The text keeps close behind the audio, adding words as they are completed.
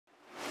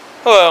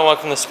Hello and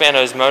welcome to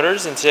Spanos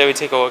Motors, and today we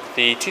take a look at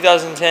the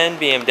 2010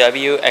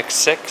 BMW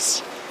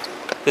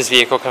X6. This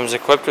vehicle comes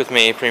equipped with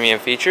many premium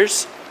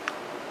features,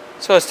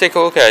 so let's take a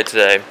look at it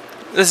today.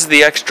 This is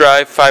the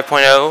xDrive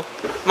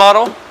 5.0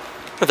 model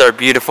with our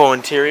beautiful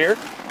interior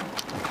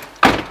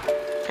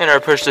and our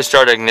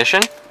push-to-start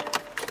ignition.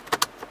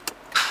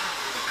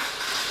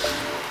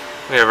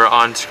 We have our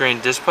on-screen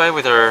display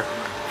with our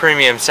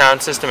premium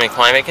sound system and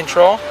climate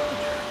control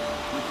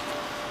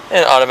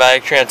and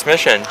automatic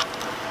transmission.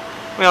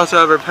 We also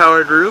have our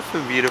powered roof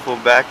and beautiful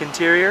back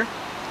interior.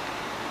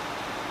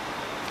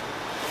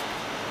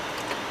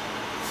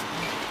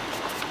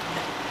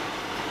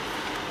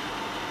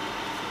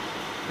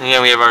 And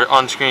again, we have our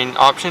on-screen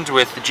options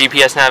with the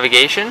GPS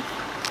navigation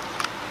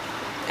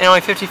and only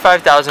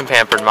 55,000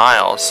 pampered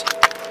miles.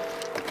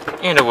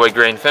 And a wood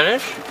grain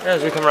finish.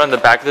 As we come around the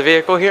back of the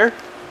vehicle here.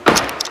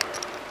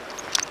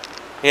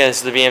 Again, this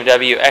is the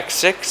BMW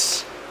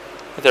X6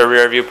 with our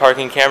rear view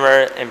parking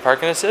camera and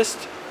parking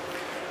assist.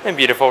 And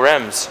beautiful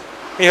rims.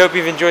 We hope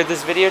you've enjoyed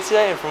this video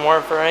today, and for more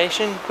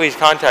information, please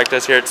contact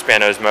us here at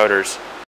Spanos Motors.